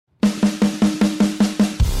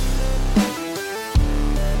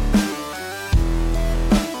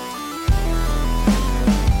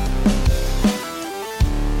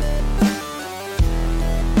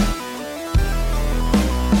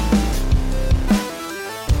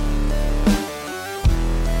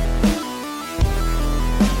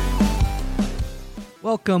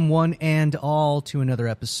Welcome, one and all, to another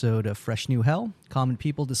episode of Fresh New Hell, common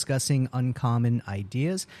people discussing uncommon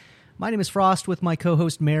ideas. My name is Frost with my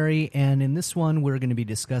co-host Mary, and in this one we're going to be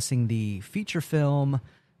discussing the feature film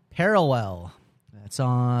Parallel. It's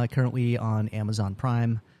currently on Amazon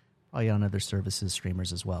Prime, probably on other services,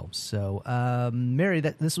 streamers as well. So, Mary,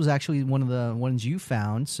 this was actually one of the ones you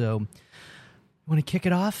found, so... Want to kick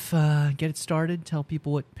it off, get it started, tell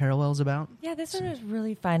people what Parallel's about? Yeah, this one was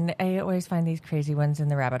really fun. I always find these crazy ones in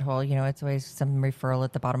the rabbit hole. You know, it's always some referral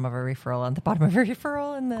at the bottom of a referral on the bottom of a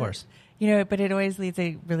referral. And of course. You know, but it always leads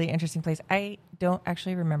a really interesting place. I don't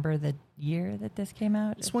actually remember the year that this came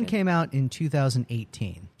out. This one came out in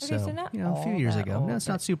 2018. Okay, so not a few years ago. Old, no, it's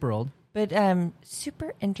not super old. But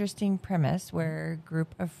super interesting premise where a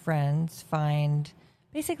group of friends find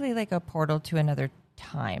basically like a portal to another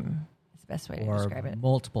time. Best way to describe it.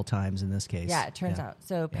 Multiple times in this case. Yeah, it turns out.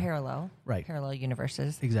 So parallel. Right. Parallel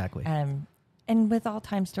universes. Exactly. And with all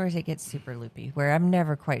time stories, it gets super loopy, where I'm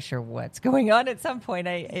never quite sure what's going on. At some point,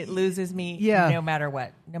 it loses me no matter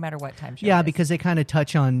what time show. Yeah, because they kind of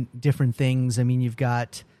touch on different things. I mean, you've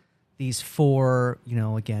got these four,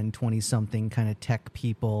 again, 20-something kind of tech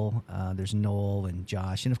people. There's Noel and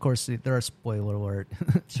Josh. And, of course, there are spoiler alert.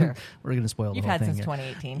 Sure. We're going to spoil the whole thing. You've had since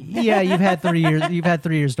 2018. Yeah, you've had 3 years. You've had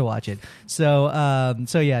 3 years to watch it. So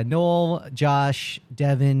yeah, Noel, Josh,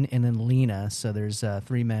 Devin, and then Lena. So there's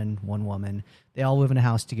 3 men, 1 woman. They all live in a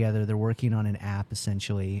house together. They're working on an app,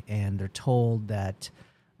 essentially, and they're told that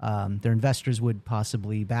their investors would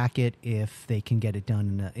possibly back it if they can get it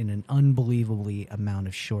done in an unbelievably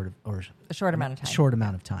short amount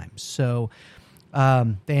of time. So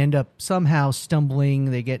they end up somehow stumbling.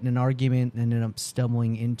 They get in an argument and end up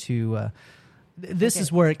stumbling into. This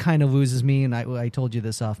is where it kind of loses me, and I told you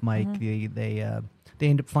this off mic. Mm-hmm. They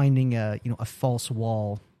end up finding a false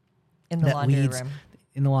wall in the laundry room.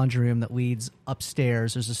 In the laundry room that leads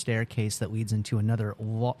upstairs. There's a staircase that leads into another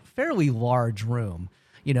fairly large room.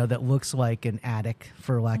 That looks like an attic,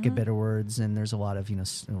 for lack of better words, and there's a lot of,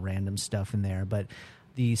 random stuff in there. But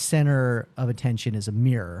the center of attention is a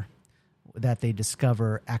mirror that they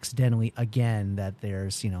discover accidentally again, that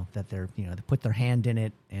there's, they put their hand in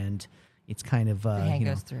it, and it's kind of, the hand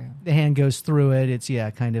goes through. The hand goes through it. It's,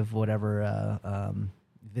 kind of whatever,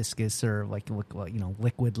 viscous or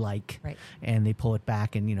liquid-like. Right. And they pull it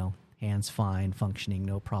back and, hands fine, functioning,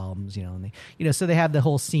 no problems, and they, so they have the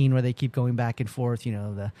whole scene where they keep going back and forth.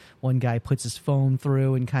 The one guy puts his phone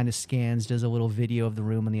through and kind of scans, does a little video of the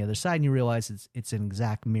room on the other side, and you realize it's an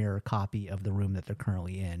exact mirror copy of the room that they're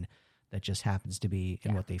currently in. That just happens to be,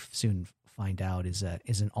 and what they soon find out is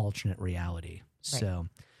an alternate reality. Right. So,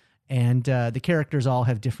 and the characters all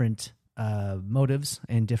have different motives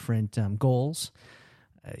and different goals.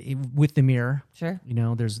 With the mirror, sure.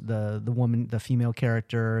 There's the woman, the female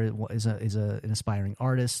character is an aspiring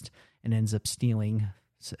artist and ends up stealing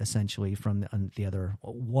essentially from the other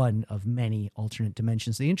one of many alternate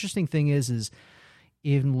dimensions. The interesting thing is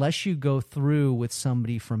unless you go through with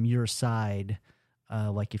somebody from your side,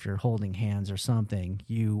 like if you're holding hands or something,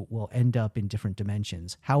 you will end up in different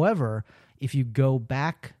dimensions. However, if you go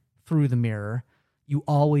back through the mirror, you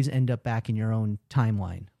always end up back in your own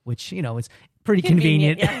timeline, which it's pretty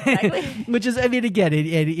convenient. Yeah, exactly. Which is, I mean, again,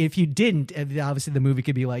 if you didn't, obviously the movie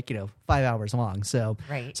could be like 5 hours long. So,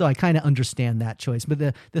 right. So I kind of understand that choice. But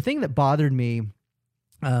the thing that bothered me,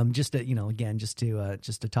 just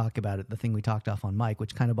to talk about it, the thing we talked off on mic,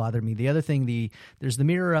 which kind of bothered me. The other thing, there's the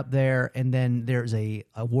mirror up there, and then there's a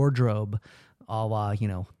wardrobe, a la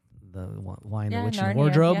the Lion, the Witch, and the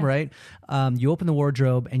Wardrobe, right? You open the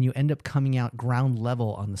wardrobe and you end up coming out ground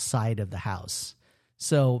level on the side of the house.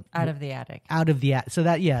 So out of the attic. So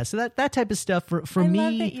that type of stuff for me. I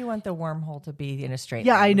love that you want the wormhole to be in a straight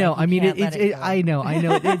line. Yeah, I know. Like I mean, I know.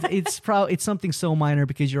 It's something so minor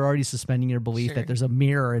because you're already suspending your belief that there's a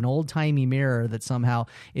mirror, an old timey mirror that somehow,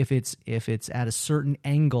 if it's at a certain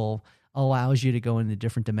angle, allows you to go into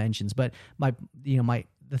different dimensions. But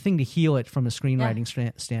the thing to heal it from a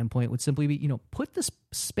screenwriting standpoint would simply be, put this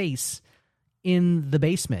space in the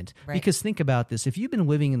basement. Right. Because think about this. If you've been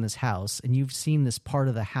living in this house and you've seen this part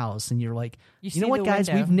of the house and you're like, you know what,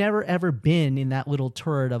 guys, we've never ever been in that little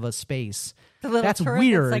turret of a space. That's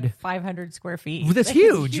weird. That's like 500 square feet. Well, that's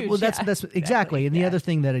huge. Well, that's exactly. And the other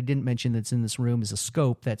thing that I didn't mention that's in this room is a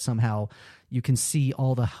scope that somehow you can see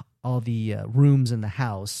all the rooms in the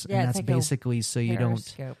house, and that's like basically so you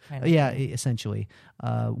don't. Kind of thing. Essentially,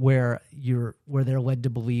 where they're led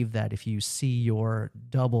to believe that if you see your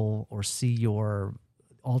double or see your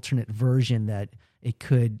alternate version, that it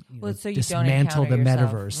could so dismantle the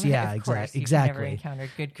yourself. metaverse. Yeah, exactly. You've never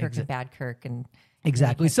encountered good Kirk and bad Kirk, and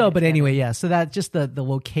Exactly. So, but anyway, yeah. So that just the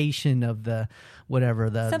location of the whatever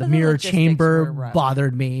the the mirror logistics chamber were rough.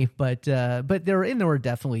 bothered me, but there were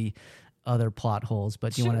definitely other plot holes.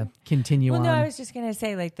 But do you want to continue on? Well, no, I was just going to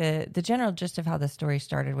say, like, the general gist of how the story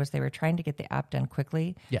started was they were trying to get the app done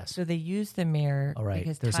quickly. Yes. So they used the mirror. All right.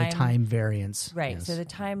 Because There's a time variance. Right. Yes. So the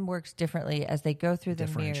time works differently as they go through the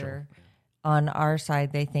mirror. On our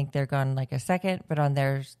side, they think they're gone like a second, but on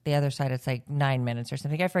the other side, it's like 9 minutes or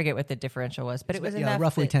something. I forget what the differential was, but it was enough.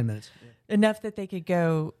 Roughly 10 minutes. Enough that they could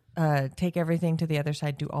go take everything to the other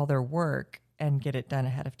side, do all their work, and get it done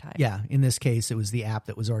ahead of time. Yeah. In this case, it was the app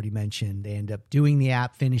that was already mentioned. They end up doing the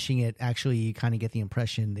app, finishing it. Actually, you kind of get the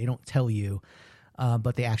impression they don't tell you.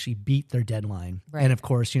 But they actually beat their deadline. Right. And of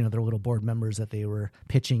course, their little board members that they were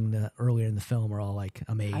pitching earlier in the film are all like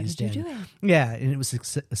amazed. How did you do it? Yeah, and it was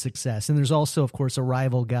a success. And there's also, of course, a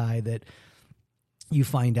rival guy that you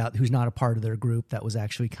find out who's not a part of their group that was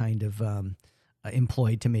actually kind of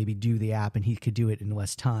employed to maybe do the app, and he could do it in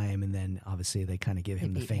less time. And then obviously they kind of give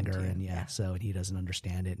him the finger, and so he doesn't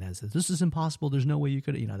understand it, and says, "This is impossible. There's no way you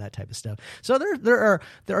could," that type of stuff. So there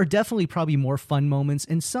are definitely probably more fun moments,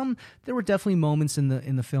 and there were definitely moments in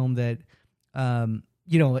the film that,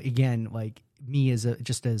 again, like me as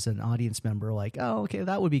an audience member, like, oh, okay,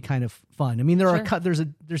 that would be kind of fun. I mean,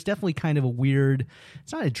 there's definitely kind of a weird.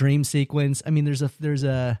 It's not a dream sequence. I mean, there's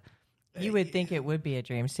a. You would think it would be a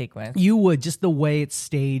dream sequence. You would, just the way it's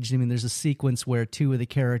staged. I mean, there's a sequence where two of the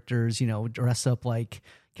characters, dress up like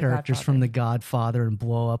characters from The Godfather and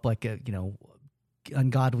blow up like a,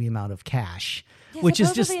 ungodly amount of cash, which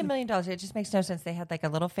is just $1 million. It just makes no sense. They had like a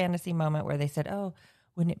little fantasy moment where they said, "Oh,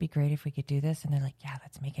 wouldn't it be great if we could do this?" And they're like, "Yeah,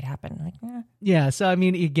 let's make it happen." I'm like, yeah. So I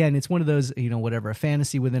mean, again, it's one of those, whatever, a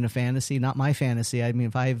fantasy within a fantasy. Not my fantasy. I mean,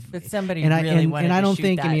 but somebody and really wanted and I to don't shoot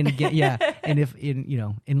think. that. I mean, again, yeah. And if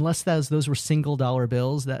unless those were $1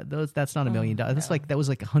 bills, that's not $1 million. That's that was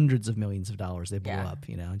like hundreds of millions of dollars they blew up.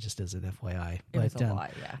 Just as an FYI. It was a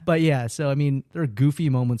lot, yeah. But yeah, so I mean, there are goofy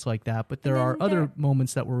moments like that, but there are other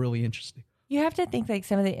moments that were really interesting. You have to think like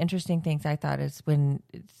some of the interesting things I thought is when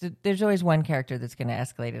there's always one character that's going to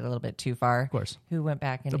escalate it a little bit too far. Of course. Who went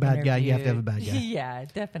back and a bad guy. You have to have a bad guy. Yeah,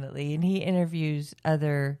 definitely. And he interviews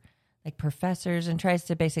other like professors and tries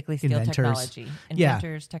to basically steal technology.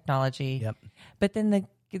 Technology. Yep. But then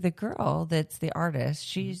the girl that's the artist,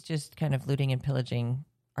 she's just kind of looting and pillaging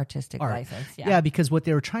artistic license. Yeah, because what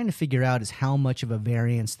they were trying to figure out is how much of a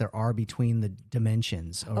variance there are between the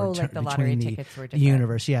dimensions, or like the lottery tickets were different. The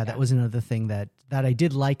universe. Yeah, that was another thing that I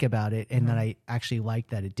did like about it, and that I actually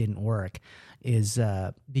liked that it didn't work, is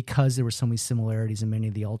because there were so many similarities in many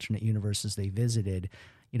of the alternate universes they visited.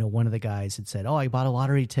 One of the guys had said, "Oh, I bought a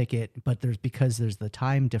lottery ticket, but because there's the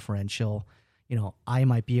time differential, I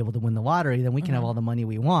might be able to win the lottery, then we can have all the money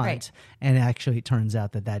we want." Right. And actually it turns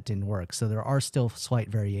out that didn't work. So there are still slight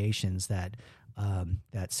variations that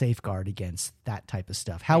safeguard against that type of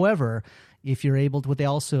stuff. Right. However, if you're able to, what they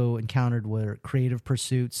also encountered were creative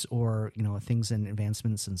pursuits or, things in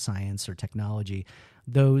advancements in science or technology,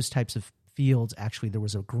 those types of fields, actually there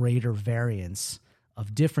was a greater variance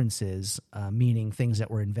of differences, meaning things that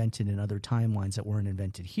were invented in other timelines that weren't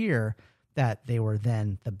invented here, that they were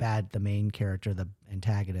then the main character, the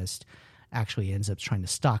antagonist, actually ends up trying to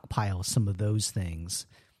stockpile some of those things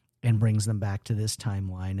and brings them back to this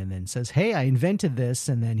timeline and then says, "Hey, I invented this."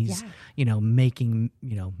 And then he's, making,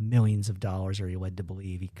 millions of dollars, or you're led to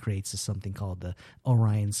believe. He creates something called the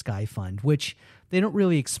Orion Sky Fund, which they don't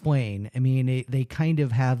really explain. I mean, they kind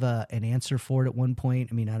of have an answer for it at one point.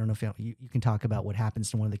 I mean, I don't know if you can talk about what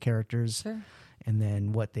happens to one of the characters. Sure. And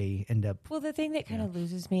then what they end up. Well, the thing that kind of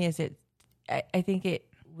loses me is I think it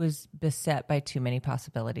was beset by too many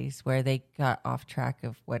possibilities where they got off track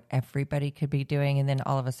of what everybody could be doing. And then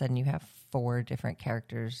all of a sudden you have 4 different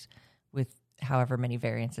characters with however many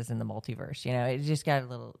variances in the multiverse. It just got a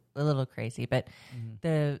little crazy. But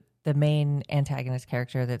the main antagonist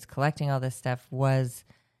character that's collecting all this stuff was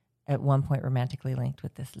at one point romantically linked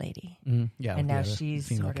with this lady. Yeah. And now she's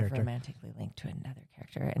sort of romantically linked to another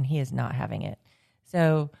character, and he is not having it.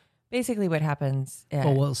 So basically what happens...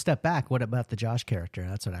 well, step back. What about the Josh character?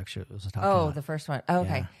 That's what actually was talking about. Oh, the first one. Oh,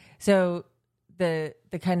 okay. Yeah. So the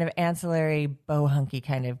kind of ancillary bohunky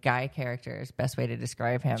kind of guy character is the best way to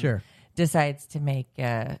describe him. Sure. Decides to make...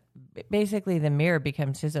 basically the mirror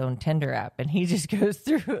becomes his own Tinder app, and he just goes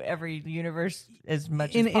through every universe as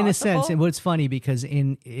much as possible. In a sense, and what's funny because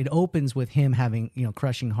it opens with him having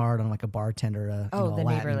crushing hard on like a bartender. The Latin,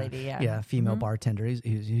 neighbor lady, female bartender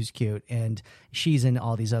who's cute, and she's in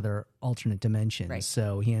all these other alternate dimensions. Right.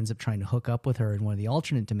 So he ends up trying to hook up with her in one of the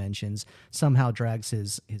alternate dimensions. Somehow drags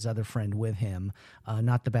his other friend with him,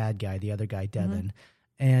 not the bad guy, the other guy, Devin.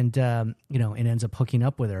 and you know, and ends up hooking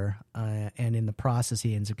up with her, and in the process,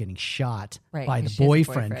 he ends up getting shot Right, by 'cause the she has a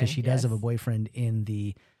boyfriend because she boyfriend, does have a yes. boyfriend in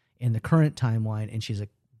the current timeline, and she's a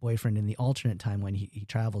boyfriend in the alternate timeline he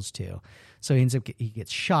travels to. So he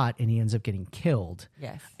gets shot, and he ends up getting killed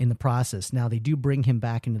Yes. in the process. Now they do bring him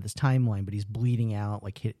back into this timeline, but he's bleeding out,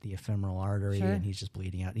 like hit the ephemeral artery, Sure. and he's just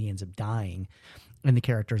bleeding out, and he ends up dying. And the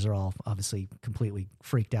characters are all obviously completely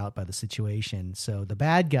freaked out by the situation. So the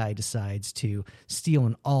bad guy decides to steal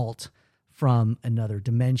an alt from another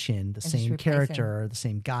dimension, the just same replace character, the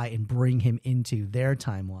same guy, and bring him into their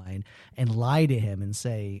timeline and lie to him and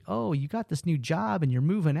say, "Oh, you got this new job and you're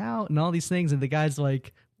moving out," and all these things. And the guy's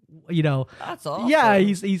like, you know, That's awesome. yeah,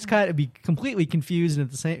 he's kind of be completely confused and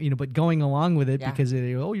at the same, you know, but going along with it Yeah. because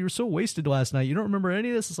oh, you were so wasted last night. You don't remember any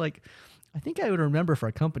of this. It's like, I think I would remember if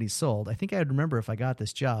our company sold. I think I would remember if I got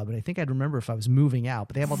this job, and I think I'd remember if I was moving out.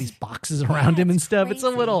 But they have all these boxes around him and it's stuff. crazy.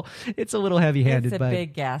 It's a little heavy-handed, It's a but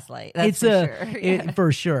big gaslight. That's for sure. Yeah.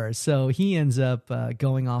 for sure. So he ends up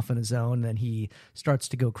going off on his own. Then he starts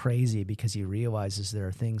to go crazy because he realizes there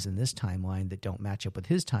are things in this timeline that don't match up with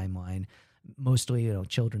his timeline. Mostly, you know,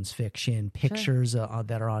 children's fiction, pictures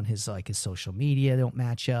that are on his social media don't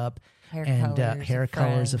match up, Hair and colors hair of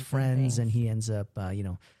colors of friends and friends, and things. he ends up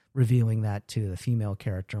revealing that to the female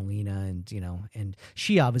character Lena, and and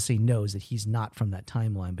she obviously knows that he's not from that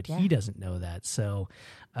timeline, but he doesn't know that. So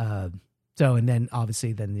and then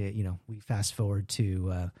obviously we fast forward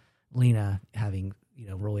to Lena having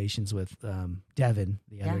relations with Devin,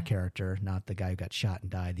 the other character, not the guy who got shot and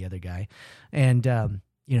died, the other guy, and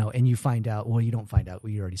and you find out, well, you don't find out,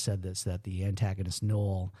 well, you already said this, that the antagonist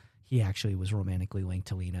Noel, he actually was romantically linked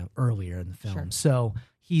to Lena earlier in the film. Sure. So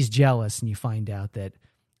he's jealous, and you find out that,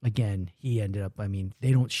 again, he ended up, I mean,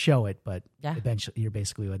 they don't show it, but eventually you're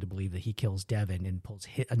basically led to believe that he kills Devin and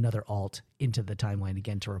hit another alt into the timeline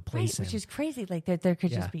again to replace him. Which is crazy. Like there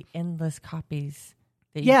could just be endless copies.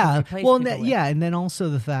 That you Yeah, could replace well, people with. and then also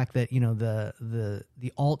the fact that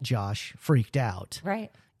the alt Josh freaked out,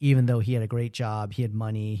 Right. even though he had a great job, he had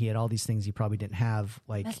money, he had all these things he probably didn't have.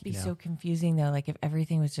 Like, It must be so confusing though. Like if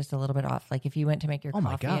everything was just a little bit off, like if you went to make your Oh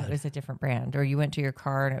my coffee, God. it was a different brand, or you went to your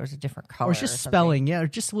car and it was a different color, or just something. spelling, or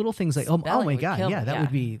just little things like, oh Spelling my would God, kill yeah, me, that yeah.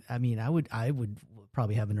 would be. I mean, I would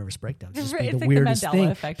probably have a nervous breakdown. Just be It's the like the weirdest Mandela thing,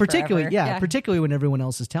 effect particularly, forever. Yeah. particularly when everyone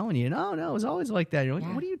else is telling you, no, it was always like that. You're like,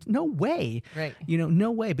 what do you? No way, Right.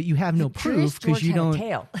 No way. But you have no Curious proof because George you had a don't.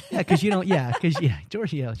 tail. Because you don't.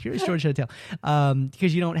 Curious George had a tail.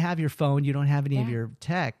 Because you don't have your phone, you don't have any of your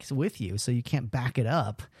tech with you, so you can't back it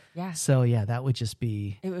up. Yeah. So that would just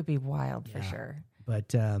be. It would be wild for sure.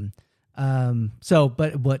 But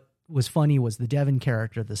but what was funny was the Devin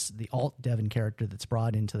character, the alt Devin character that's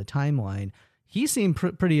brought into the timeline. He seemed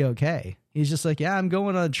pretty okay. He's just like, yeah, I'm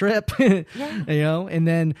going on a trip, And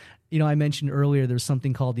then I mentioned earlier there's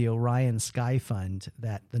something called the Orion Sky Fund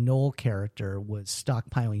that the Noel character was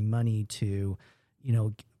stockpiling money to,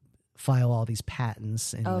 file all these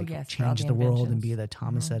patents and For all change the the world and inventions. be the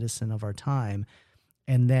Thomas Edison of our time.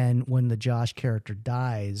 And then when the Josh character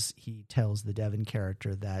dies, he tells the Devin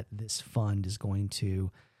character that this fund is going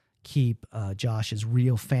to keep Josh's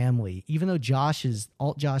real family, even though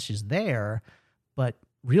alt Josh is there, but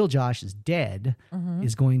real Josh is dead,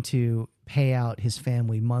 is going to pay out his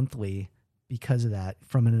family monthly because of that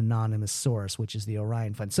from an anonymous source, which is the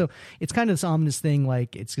Orion Fund. So it's kind of this ominous thing,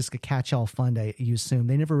 like it's just a catch-all fund, you assume.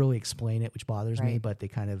 They never really explain it, which bothers me, but they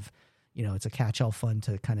kind of, it's a catch-all fund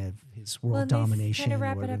to kind of his world domination. Kind of or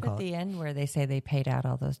wrap it whatever you up call at the end where they say they paid out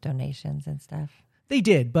all those donations and stuff. They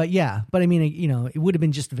did, but I mean, it would have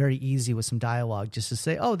been just very easy with some dialogue just to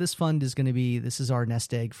say, oh, this fund is going to be, this is our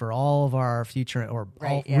nest egg for all of our future, or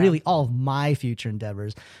really all of my future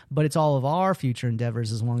endeavors, but it's all of our future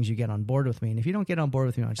endeavors as long as you get on board with me. And if you don't get on board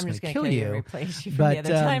with me, I'm just going to kill you. And replace you from the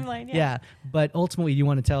other timeline. Yeah. But ultimately, you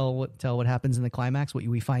want to tell what happens in the climax, what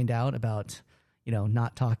we find out about,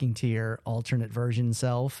 not talking to your alternate version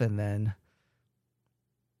self, and then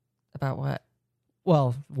About what?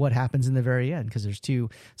 well, what happens in the very end? Because there's two.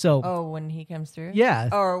 So when he comes through? yeah.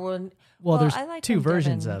 Or when... Well, there's I like two when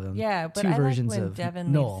versions Devin, of him. Yeah, but two I versions like when of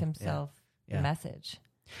Devin Noel. leaves himself Yeah. the message.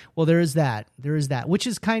 Well, there is that, which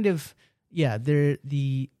is kind of,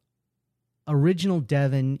 the original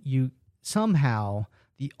Devin, somehow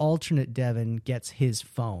the alternate Devin gets his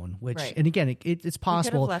phone, which, and again, it's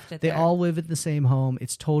possible. left it They there. all live at the same home.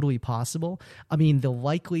 It's totally possible. I mean, the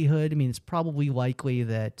likelihood, it's probably likely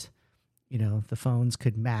that, the phones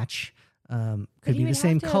could match, could be the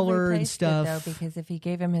same color and stuff. Though, because if he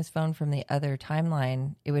gave him his phone from the other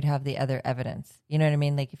timeline, it would have the other evidence. You know what I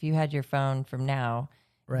mean? Like if you had your phone from now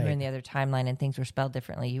Right. were in the other timeline and things were spelled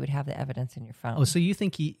differently, you would have the evidence in your phone. Oh, so you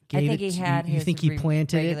think he gave I think it? he had you his think he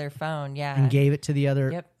planted regular it phone, yeah, and gave it to the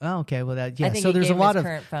other? Yep. Oh, okay. Well, that yeah. I think So he there's a gave lot his of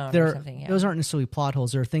current phone there. or something. Yeah. Those aren't necessarily plot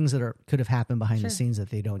holes. There are things that could have happened behind Sure. the scenes that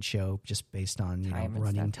they don't show just based on Time and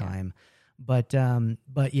running stuff, yeah. time.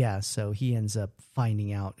 But yeah. So he ends up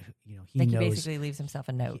finding out. He like knows. he basically leaves himself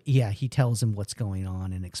a note. Yeah, he tells him what's going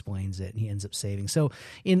on and explains it, and he ends up saving. So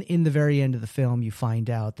in the very end of the film, you find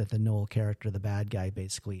out that the Noel character, the bad guy,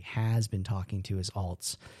 basically has been talking to his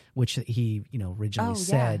alts, which he originally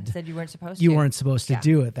said you weren't supposed to. you weren't supposed to Yeah.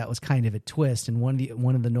 do it. That was kind of a twist. And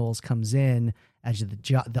one of the Noels comes in as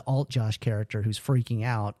the alt Josh character who's freaking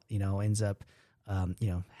out. Ends up.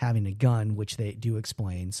 Having a gun, which they do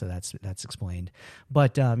explain, so that's explained.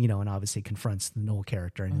 But and obviously confronts the Noel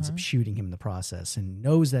character and ends up shooting him in the process, and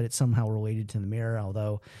knows that it's somehow related to the mirror.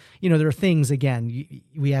 Although, there are things again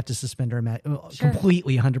we have to suspend our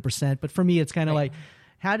completely 100%. But for me, it's kind of like,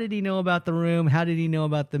 how did he know about the room? How did he know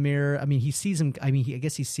about the mirror? I mean, he sees him. I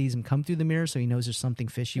guess he sees him come through the mirror, so he knows there's something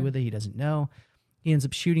fishy with it. He doesn't know. He ends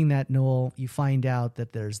up shooting that Noel. You find out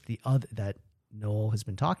that there's that Noel has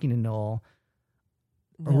been talking to Noel.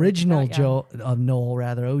 Original Noel,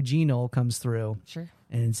 rather, OG Noel comes through, Sure.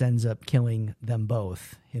 and ends up killing them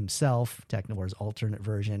both, himself, Technowar's alternate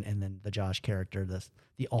version, and then the Josh character,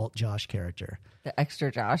 the alt Josh character, The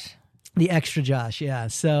extra Josh. the extra Josh. Yeah.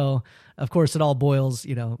 So of course it all boils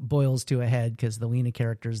to a head because the Lena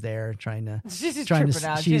character's there trying to She's trying tripping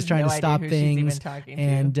out. to She has she's trying no to idea stop who she's even things, talking to.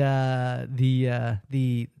 and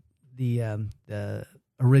the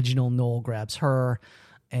original Noel grabs her,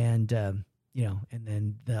 and and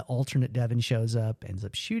then the alternate Devin shows up, ends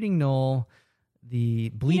up shooting Noel. The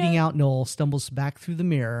bleeding out Noel stumbles back through the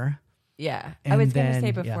mirror. Yeah. And I was going to then- say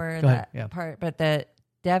yeah, before go ahead, that yeah. part, but that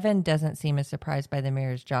Devin doesn't seem as surprised by the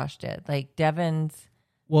mirror as Josh did. Like Devin's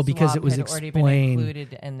Well, because swap it was had already been explained.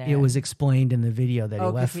 included in there. It was explained in the video that he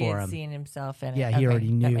 'cause left he for had him. seen himself in it. Yeah, he Okay, already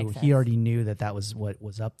that knew. makes He sense. already knew that was what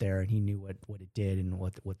was up there, and he knew what it did and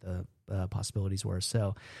what the possibilities were.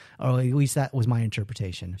 So, or at least that was my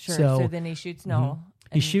interpretation. Sure. So, So then he shoots Noel.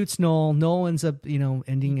 he shoots Noel. Noel ends up,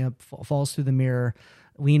 ending up falls through the mirror.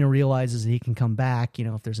 Lena realizes that he can come back,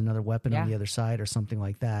 if there's another weapon on Yeah. the other side or something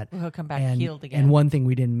like that. He'll come back and, healed again. And one thing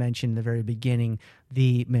we didn't mention in the very beginning,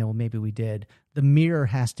 maybe we did, the mirror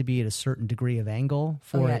has to be at a certain degree of angle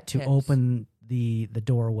for yeah, it to tips. open the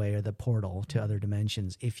doorway or the portal to other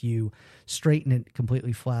dimensions. If you straighten it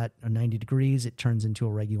completely flat or 90 degrees, it turns into a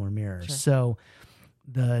regular mirror. Sure. So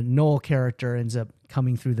the Noel character ends up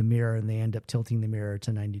coming through the mirror, and they end up tilting the mirror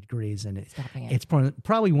to 90 degrees, and Stopping it. it's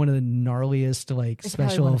probably one of the gnarliest It's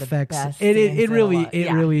special probably one of the effects. best It scenes in a really lot.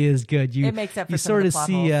 Yeah. really is good. It makes up for you some sort of of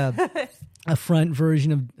the plot see a front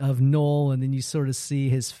version of Noel, and then you sort of see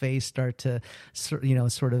his face start to sort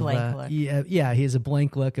of Blank look. yeah, he has a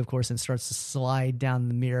blank look, of course, and starts to slide down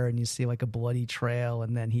the mirror, and you see like a bloody trail,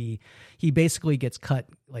 and then he basically gets cut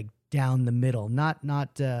like down the middle, not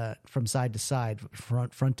from side to side,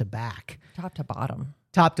 front to back. Top to bottom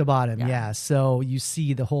Top to bottom, Yeah. yeah. So you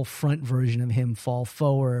see the whole front version of him fall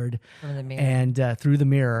forward from the mirror. and through the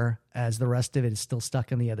mirror, as the rest of it is still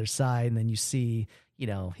stuck on the other side. And then you see,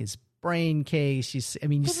 his brain case. You see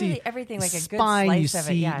Literally everything, like a good spine. slice you of it.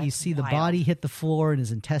 see, Yeah, you it's see the wild. body hit the floor and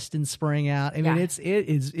his intestines spraying out. I mean, Yeah.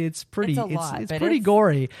 it's pretty, It's a lot, it's but pretty it's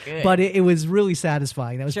gory, good. but it was really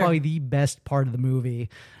satisfying. That was Sure. probably the best part of the movie,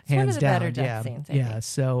 It's one hands of the down. better death yeah, scenes, I yeah.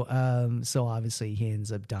 think. So obviously he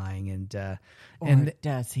ends up dying, and Or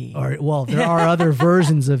does he? or well, there are other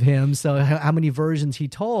versions of him. So how many versions he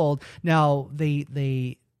told? Now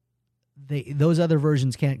they those other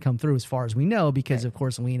versions can't come through as far as we know because Right. of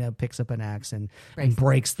course Lena picks up an axe and Breaks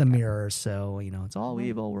breaks the mirror. So it's all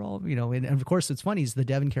evil. We're all and of course it's funny. Is the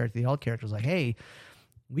Devin character, the alt character, is like, hey,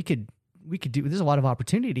 we could do. There's a lot of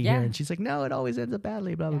opportunity Yeah. here, and she's like, no, it always ends up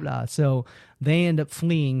badly. Blah blah blah. So they end up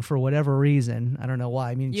fleeing for whatever reason. I don't know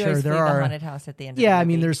why. I mean, You sure always there leave are the haunted house at the end. yeah, of I the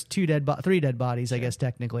mean, movie. there's three dead bodies, I guess,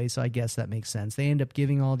 technically. So I guess that makes sense. They end up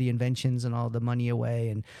giving all the inventions and all the money away,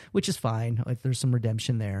 and which is fine. Like, there's some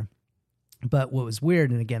redemption there. But what was weird,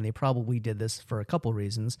 and again, they probably did this for a couple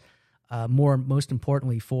reasons. Most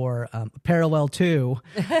importantly for Parallel 2.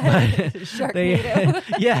 Sharknado.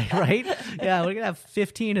 Yeah, right? Yeah, we're going to have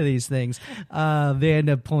 15 of these things. They end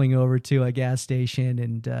up pulling over to a gas station,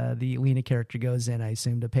 and the Lena character goes in, I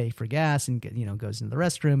assume, to pay for gas, and goes into the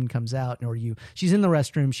restroom and comes out. She's in the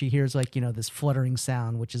restroom, she hears this fluttering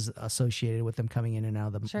sound, which is associated with them coming in and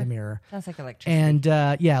out of the mirror. Sounds like electricity. And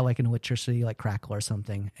like an electricity, like crackle or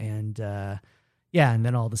something. And Yeah, and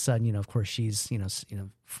then all of a sudden, of course, she's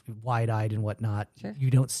wide-eyed and whatnot. Sure. You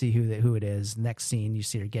don't see who it is. Next scene, you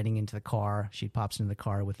see her getting into the car. She pops into the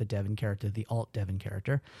car with the Devin character, the alt Devin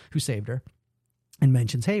character, who saved her, and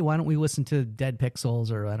mentions, "Hey, why don't we listen to Dead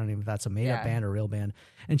Pixels?" Or I don't know if that's a made-up band or a real band.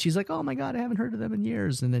 And she's like, "Oh my god, I haven't heard of them in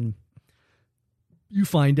years." And then you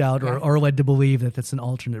find out or are led to believe that that's an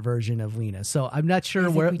alternate version of Lena. So I'm not sure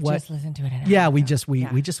we just listened to it. We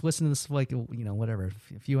just listened to this whatever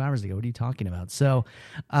a few hours ago. What are you talking about? So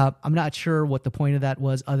I'm not sure what the point of that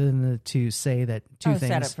was, other than to say that two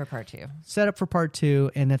things. Set up for part two. Set up for part two,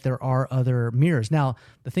 and that there are other mirrors. Now,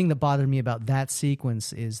 the thing that bothered me about that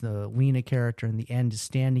sequence is the Lena character in the end is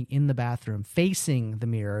standing in the bathroom facing the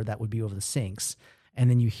mirror that would be over the sinks. And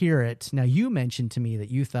then you hear it. Now, you mentioned to me that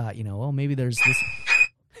you thought, maybe there's this.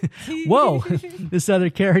 Whoa, this other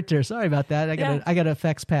character. Sorry about that. I got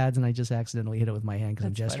effects pads, and I just accidentally hit it with my hand because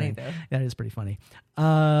I'm gesturing. That is pretty funny.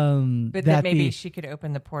 But that maybe she could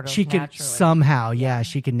open the portal. She could somehow,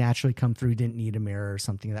 she could naturally come through. Didn't need a mirror or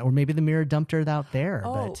something like that, or maybe the mirror dumped her out there.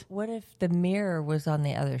 Oh, but what if the mirror was on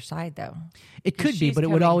the other side though? It could be, but it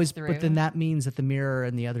would always. Through. But then that means that the mirror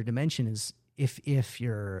in the other dimension is if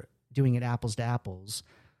you're doing it apples to apples,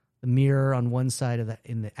 the mirror on one side of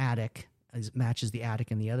in the attic matches the attic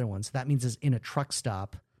in the other one. So that means it's in a truck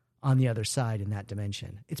stop on the other side in that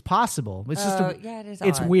dimension. It's possible. It's just it is.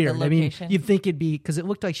 It's weird. I mean, you'd think it'd be because it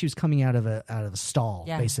looked like she was coming out of a stall,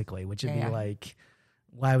 basically, which would be like,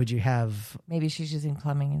 why would you have? Maybe she's using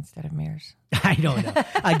plumbing instead of mirrors. I don't know.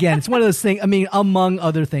 Again, it's one of those things. I mean, among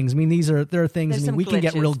other things. I mean, there are things. There's we can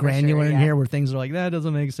get real granular in here where things are like that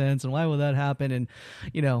doesn't make sense, and why would that happen? And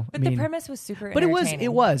but the premise was super. But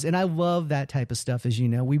it was, and I love that type of stuff. As you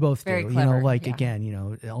know, we both Very do. Clever,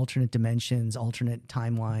 again, alternate dimensions, alternate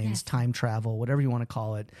timelines, time travel, whatever you want to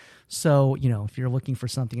call it. So if you're looking for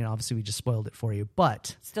something, and obviously we just spoiled it for you,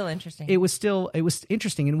 but still interesting. It was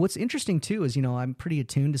interesting, and what's interesting too is I'm pretty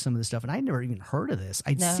attuned to some of this stuff, and I'd never even heard of this.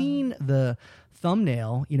 I'd seen the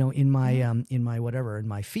thumbnail, in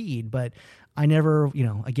my feed, but I never,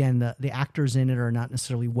 again, the actors in it are not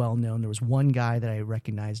necessarily well known. There was one guy that I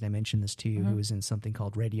recognized, and I mentioned this to you, who was in something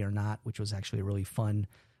called Ready or Not, which was actually a really fun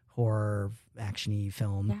horror action-y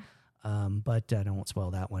film. Yeah. But I won't spoil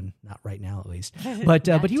that one, not right now at least. But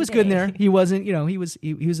he was good in there. He wasn't, he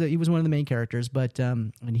was one of the main characters. But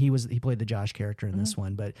and he played the Josh character in this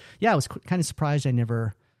one. But yeah, I was kind of surprised I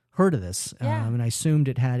never heard of this, and I assumed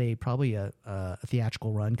it had probably a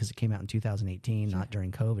theatrical run because it came out in 2018, not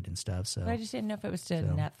during COVID and stuff. So I just didn't know if it was still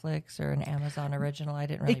Netflix or an Amazon original. I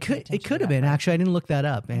didn't really. It could have been actually. I didn't look that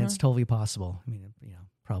up, and it's totally possible. I mean,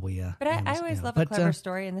 probably. But I always love a clever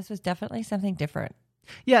story, and this was definitely something different.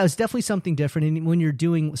 Yeah, it's definitely something different. And when you're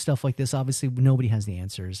doing stuff like this, obviously nobody has the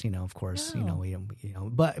answers, of course,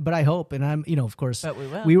 but I hope, and I'm, of course,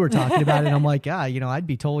 but we were talking about it. And I'm like, I'd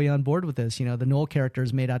be totally on board with this. The Noel character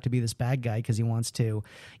is made out to be this bad guy because he wants to,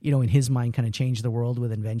 in his mind, kind of change the world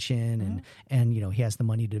with invention, and he has the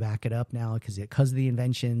money to back it up now because of the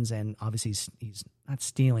inventions, and obviously he's not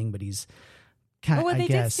stealing, but he's. They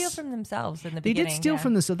did steal from themselves in the beginning. They did steal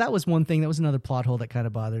from this. So that was one thing. That was another plot hole that kind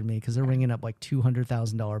of bothered me because they're ringing up like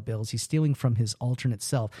 $200,000 bills. He's stealing from his alternate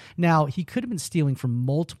self. Now, he could have been stealing from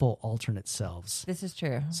multiple alternate selves. This is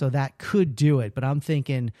true. So that could do it. But I'm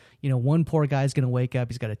thinking, one poor guy's going to wake up.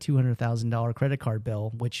 He's got a $200,000 credit card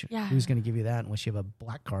bill, which who's going to give you that unless you have a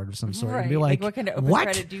black card of some sort? Right. And be like, what kind of open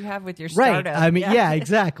credit do you have with your startup? Right. I mean,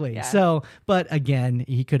 exactly. So, but again,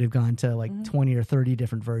 he could have gone to like 20 or 30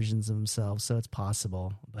 different versions of himself. So it's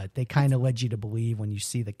possible. But they kind of led you to believe when you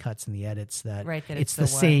see the cuts and the edits that it's the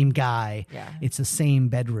same guy. Yeah. It's the same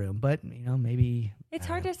bedroom. But, maybe... It's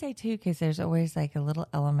hard to say, too, because there's always like a little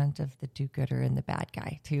element of the do-gooder and the bad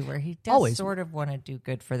guy, too, where he does sort of want to do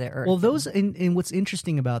good for the earth. Well, and what's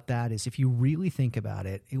interesting about that is if you really think about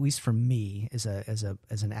it, at least for me as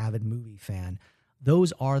an avid movie fan,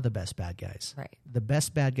 those are the best bad guys. Right. The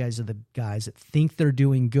best bad guys are the guys that think they're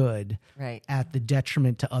doing good at the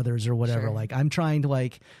detriment to others or whatever. Sure. Like I'm trying to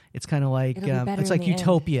it's kind of like, it's like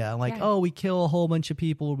Utopia. Like, we kill a whole bunch of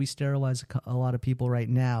people. We sterilize a lot of people right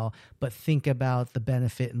now, but think about the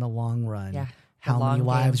benefit in the long run. Yeah. How many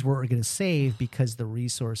lives we're going to save because the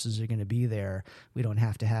resources are going to be there. We're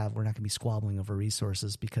not going to be squabbling over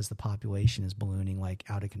resources because the population is ballooning like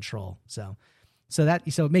out of control. So So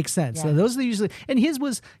it makes sense. Yeah. So those are usually, and his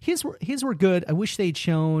were good. I wish they'd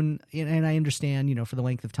shown, and I understand, for the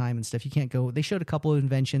length of time and stuff, you can't go. They showed a couple of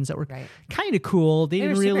inventions that were kind of cool. They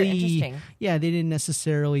didn't were super really, interesting. yeah, they didn't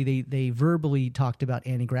necessarily. They verbally talked about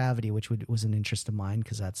anti-gravity, which was an interest of mine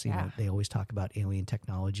because that's they always talk about alien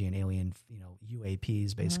technology and alien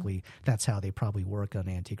UAPs. Basically, that's how they probably work on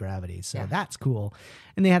anti-gravity. So that's cool.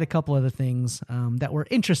 And they had a couple other things that were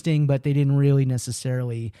interesting, but they didn't really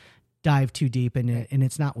necessarily dive too deep in it, and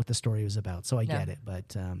it's not what the story was about. So I get it,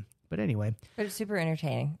 but anyway. But it's super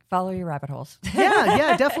entertaining. Follow your rabbit holes.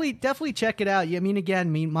 yeah, definitely check it out. I mean,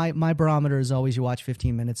 again, my barometer is always you watch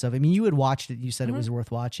 15 minutes of it. I mean, you had watched it. You said it was worth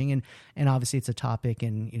watching, and obviously it's a topic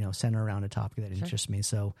and center around a topic that interests me.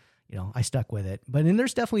 So I stuck with it. But then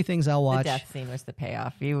there's definitely things I'll watch. The death scene was the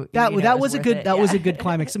payoff. That was a good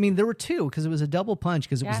climax. I mean, there were two because it was a double punch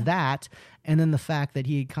because it was that, and then the fact that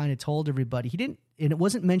he kind of told everybody he didn't, and it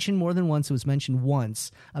wasn't mentioned more than once. It was mentioned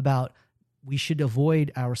once about we should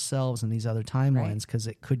avoid ourselves in these other timelines because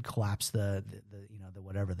it could collapse the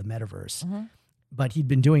metaverse. Mm-hmm. But he'd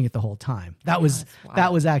been doing it the whole time. That was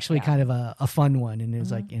actually kind of a fun one, and it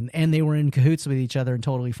was like, and they were in cahoots with each other and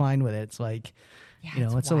totally fine with it. It's like.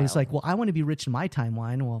 It's always like, well, I want to be rich in my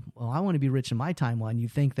timeline. Well, I want to be rich in my timeline. You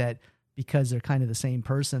think that because they're kind of the same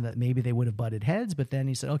person that maybe they would have butted heads, but then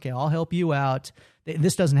he said, okay, I'll help you out.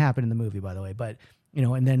 This doesn't happen in the movie, by the way, but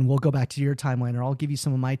and then we'll go back to your timeline, or I'll give you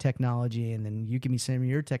some of my technology, and then you give me some of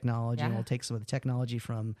your technology, and we'll take some of the technology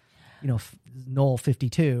from, Null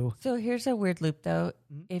 52. So here's a weird loop, though.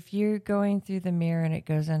 Mm-hmm. If you're going through the mirror and it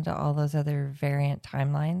goes into all those other variant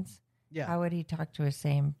timelines, how would he talk to a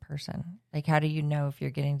same person? Like, how do you know if you're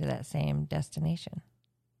getting to that same destination?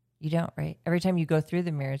 You don't, right? Every time you go through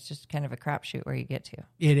the mirror, it's just kind of a crapshoot where you get to.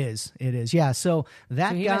 It is. Yeah. So he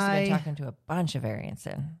must have been talking to a bunch of variants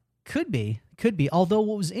then. Could be. Although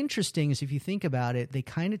what was interesting is if you think about it, they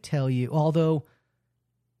kind of tell you, although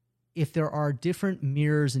if there are different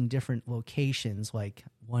mirrors in different locations, like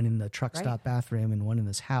one in the truck stop bathroom and one in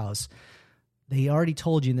this house, they already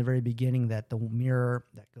told you in the very beginning that the mirror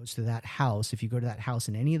that goes to that house, if you go to that house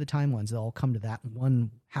in any of the timelines, they'll all come to that one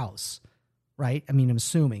house, right? I mean, I'm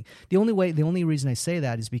assuming. The only reason I say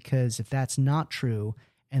that is because if that's not true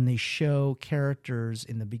and they show characters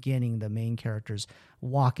in the beginning, the main characters,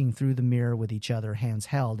 walking through the mirror with each other, hands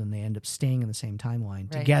held, and they end up staying in the same timeline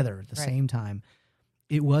together at the same time,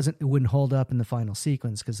 it wouldn't hold up in the final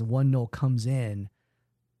sequence because the one null comes in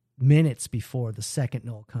minutes before the second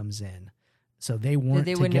null comes in. So they weren't together.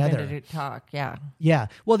 They wouldn't have been able to talk, yeah. Yeah.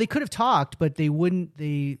 Well, they could have talked, but they wouldn't.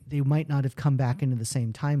 They might not have come back into the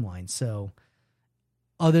same timeline. So,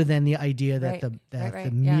 other than the idea that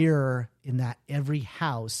the mirror in that every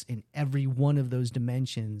house in every one of those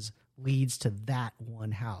dimensions leads to that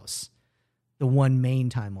one house, the one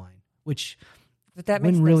main timeline, which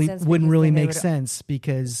wouldn't really make sense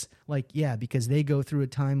because they go through a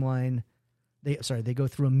timeline. They go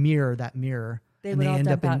through a mirror. That mirror. They end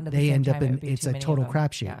up in it's a total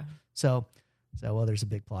crapshoot. Yeah. So there's a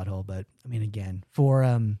big plot hole, but I mean, again,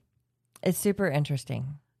 it's super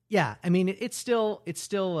interesting. Yeah, I mean, it's still.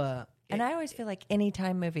 And I always feel like any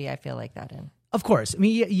time movie, I feel like that in. Of course, I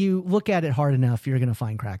mean, you look at it hard enough, you're going to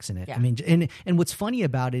find cracks in it. Yeah. I mean, and what's funny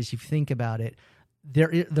about it is, if you think about it,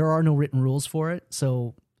 there are no written rules for it,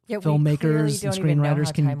 so. Yeah, filmmakers and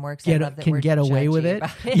screenwriters can get away with it.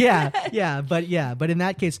 But in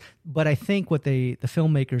that case, I think what the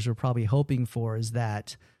filmmakers are probably hoping for is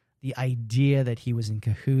that the idea that he was in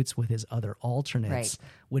cahoots with his other alternates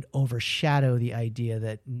would overshadow the idea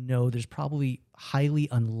that there's probably highly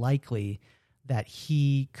unlikely that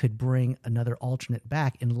he could bring another alternate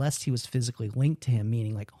back unless he was physically linked to him,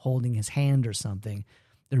 meaning like holding his hand or something.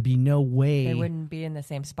 There'd be no way. They wouldn't be in the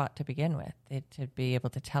same spot to begin with. To be able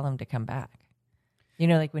to tell him to come back.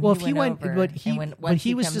 Like when he went over. But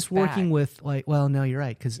he was just working with no, you're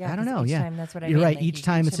right. Because I don't know. Yeah, time, that's what I you're mean. right. Each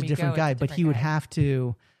time it's a different guy, but he would have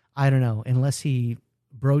to. I don't know, unless he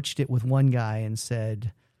broached it with one guy and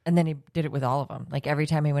said. And then he did it with all of them. Like every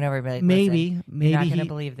time he went over, like, maybe you're not going to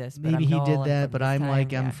believe this. But maybe he did that, but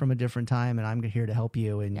I'm from a different time, and I'm here to help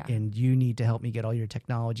you, and you need to help me get all your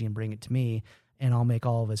technology and bring it to me. And I'll make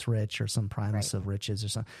all of us rich, or some primus of riches or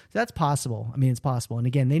something. So that's possible. I mean, it's possible. And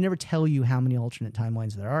again, they never tell you how many alternate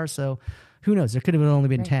timelines there are. So who knows? There could have only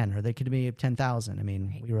been 10, or they could be 10,000. I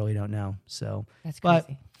mean, we really don't know. So that's crazy.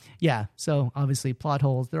 But, yeah. So obviously plot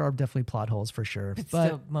holes. There are definitely plot holes for sure. It's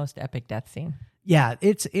the most epic death scene. Yeah,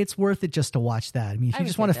 it's worth it just to watch that. I mean, if you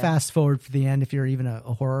just want to fast forward for the end, if you're even a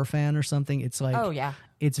horror fan or something, it's like,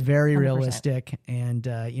 it's very 100%. Realistic, and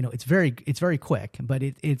it's very quick, but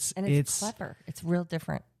it's clever. It's real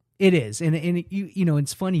different. It is, and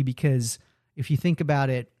it's funny because if you think about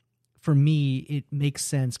it, for me, it makes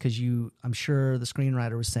sense because I'm sure the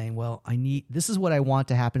screenwriter was saying, well, this is what I want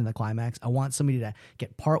to happen in the climax. I want somebody to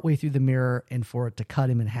get partway through the mirror and for it to cut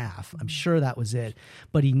him in half. I'm sure that was it.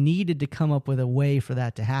 But he needed to come up with a way for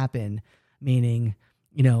that to happen, meaning,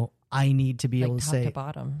 I need to be able to say, top to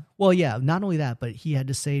bottom. Well, yeah, not only that, but he had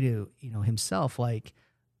to say to, himself, like,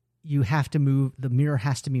 you have to move, the mirror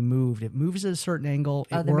has to be moved. It moves at a certain angle.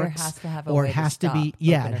 It the works. mirror has to have a or way it has to to be,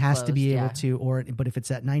 stop, it has to be able closed, to, but if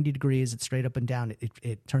it's at 90 degrees, it's straight up and down,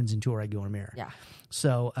 it turns into a regular mirror. Yeah.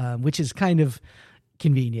 So, which is kind of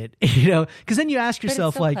convenient, because then you ask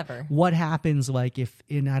yourself, like, clever. what happens, like,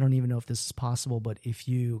 and I don't even know if this is possible, but if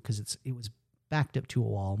because it was backed up to a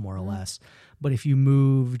wall more or less, but if you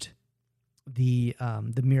moved the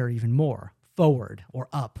mirror even more forward or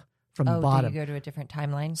up from the bottom, do you go to a different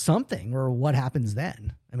timeline? Something, or what happens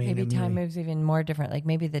then? Maybe time moves even more different. Like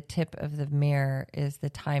maybe the tip of the mirror is the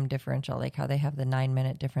time differential, like how they have the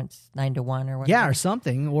 9-minute difference, 9 to 1 or whatever. Yeah, or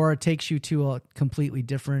something, or it takes you to a completely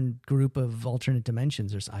different group of alternate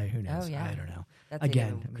dimensions, or who knows? Oh, yeah. I don't know. That's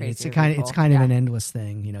Again, it's crazy. kind of an endless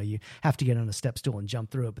thing. You have to get on a step stool and jump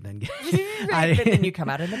through it, but then but then you come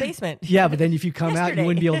out in the basement. Yeah, but then if you come out, you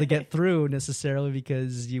wouldn't be able to get through necessarily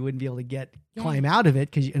because you wouldn't be able to climb out of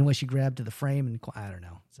it unless you grab to the frame and I don't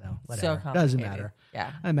know. So whatever, doesn't matter.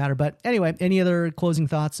 Yeah, doesn't matter. But anyway, any other closing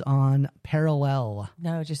thoughts on Parallel?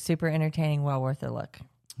 No, just super entertaining. Well worth a look.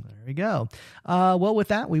 There we go. Well, with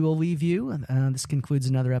that, we will leave you. This concludes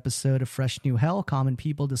another episode of Fresh New Hell, common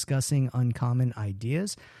people discussing uncommon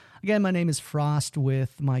ideas. Again, my name is Frost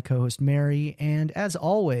with my co-host Mary. And as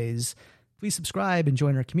always, please subscribe and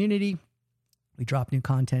join our community. We drop new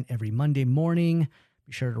content every Monday morning.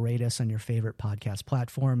 Be sure to rate us on your favorite podcast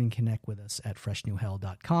platform and connect with us at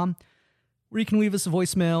FreshNewHell.com, where you can leave us a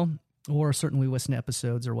voicemail or certainly listen to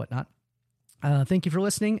episodes or whatnot. Thank you for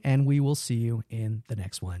listening, and we will see you in the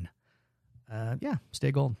next one.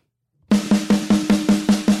 Stay gold.